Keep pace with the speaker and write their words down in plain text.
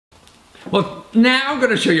Well, now I'm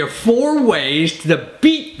going to show you 4 ways to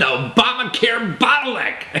beat the ObamaCare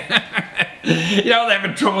bottleneck. They're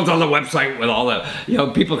having troubles on the website with all the,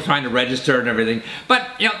 people trying to register and everything. But,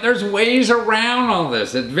 there's ways around all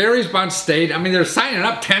this. It varies by state. I mean, they're signing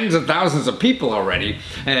up tens of thousands of people already.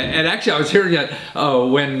 And actually, I was hearing that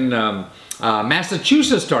when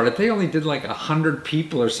Massachusetts started, they only did like 100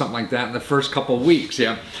 people or something like that in the first couple of weeks.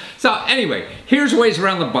 So anyway, here's ways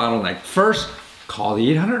around the bottleneck. First, call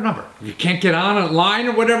the 800 number. If you can't get online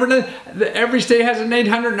or whatever, every state has an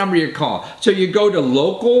 800 number you call. So you go to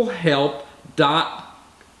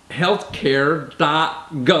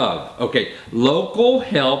localhelp.healthcare.gov. Okay,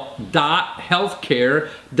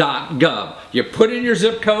 localhelp.healthcare.gov. You put in your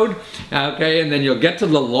zip code, okay, and then you'll get to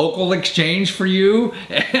the local exchange for you,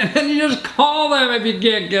 and then you just call them if you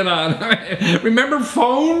can't get on. Remember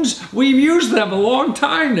phones? We've used them a long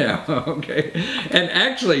time now, okay? And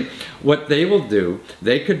actually, what they will do,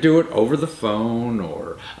 they could do it over the phone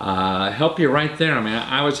or help you right there. I mean,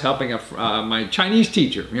 I was helping my Chinese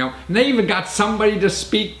teacher, and they even got somebody to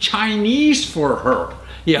speak Chinese for her,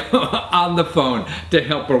 on the phone to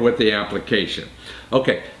help her with the application.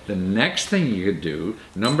 Okay, the next thing you could do,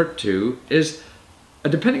 number 2, is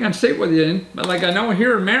depending on state whether you're in, like I know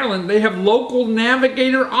here in Maryland, they have local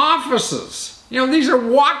navigator offices. These are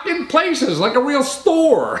walk-in places, like a real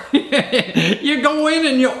store. You go in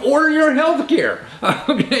and you order your health care.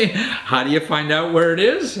 Okay, how do you find out where it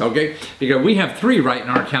is? Okay, because we have 3 right in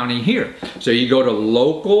our county here. So you go to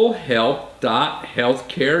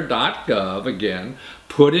localhelp.healthcare.gov again,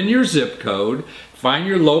 put in your zip code, find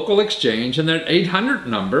your local exchange, and that 800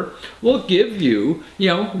 number will give you,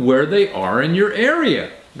 where they are in your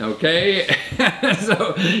area. Okay,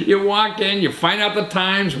 so you walk in, you find out the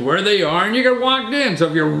times, where they are, and you get walked in. So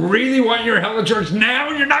if you really want your health insurance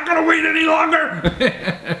now, you're not going to wait any longer.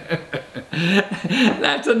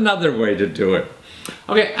 That's another way to do it.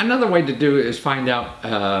 Okay, another way to do it is find out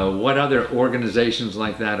what other organizations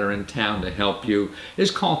like that are in town to help you.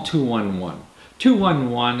 Is call 211.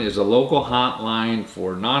 211 is a local hotline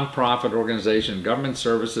for nonprofit organization, government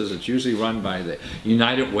services. It's usually run by the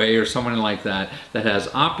United Way or someone like that has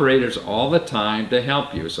operators all the time to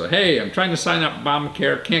help you. So, hey, I'm trying to sign up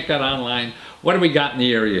ObamaCare, can't get online. What do we got in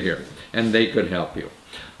the area here? And they could help you.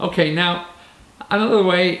 Okay, now, another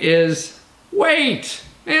way is wait.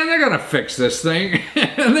 Man, they're going to fix this thing.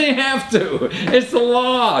 They have to. It's the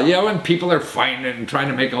law, and people are fighting it and trying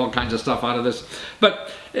to make all kinds of stuff out of this.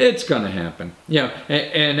 But it's going to happen.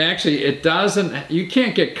 And actually it doesn't, you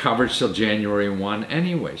can't get coverage till January 1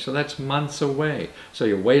 anyway. So that's months away. So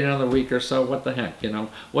you wait another week or so, what the heck,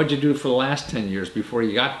 What'd you do for the last 10 years before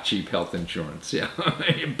you got cheap health insurance? You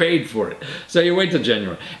paid for it. So you wait till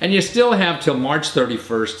January. And you still have till March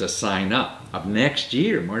 31st to sign up of next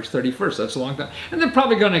year, March 31st. That's a long time. And they're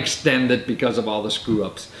probably going to extend it because of all the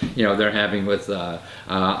screw-ups, they're having with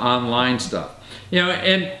online stuff.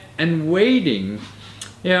 And waiting,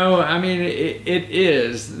 I mean,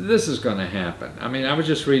 this is going to happen. I mean, I was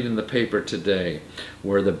just reading the paper today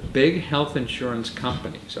where the big health insurance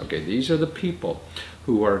companies, okay, these are the people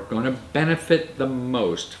who are going to benefit the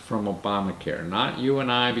most from Obamacare. Not you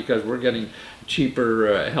and I, because we're getting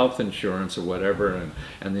cheaper health insurance or whatever,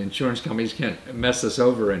 and the insurance companies can't mess us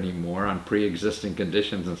over anymore on pre-existing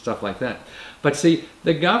conditions and stuff like that. But see,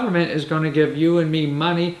 the government is going to give you and me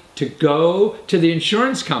money to go to the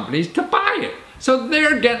insurance companies to buy it. So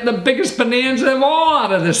they're getting the biggest bonanza of all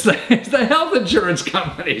out of this thing. It's the health insurance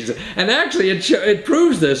companies. And actually, it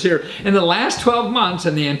proves this here. In the last 12 months,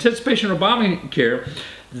 in the anticipation of Obamacare,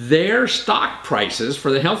 their stock prices for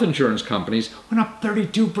the health insurance companies went up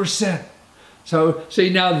 32%. So,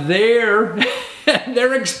 see, now they're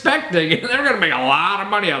expecting, they're going to make a lot of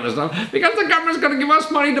money on this stuff because the government's going to give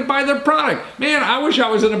us money to buy their product. Man, I wish I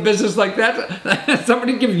was in a business like that.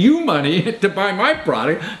 Somebody give you money to buy my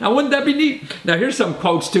product. Now, wouldn't that be neat? Now, here's some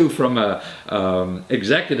quotes, too, from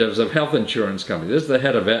executives of health insurance companies. This is the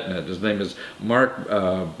head of Aetna. His name is Mark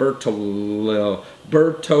Bertolini.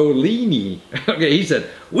 Okay, he said,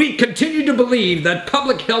 "We continue to believe that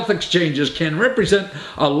public health exchanges can represent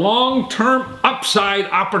a long-term upside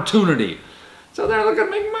opportunity." So they're looking to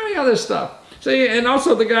make money on this stuff. See, and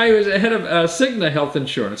also the guy who's head of Cigna Health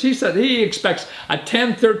Insurance, he said he expects a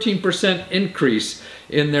 10-13% increase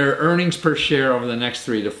in their earnings per share over the next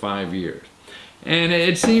 3 to 5 years. And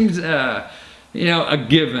it seems a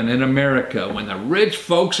given in America. When the rich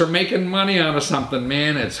folks are making money out of something,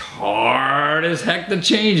 man, it's hard as heck to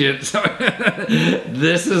change it. So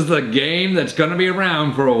this is the game that's going to be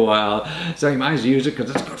around for a while. So you might as well use it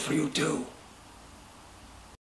because it's good for you too.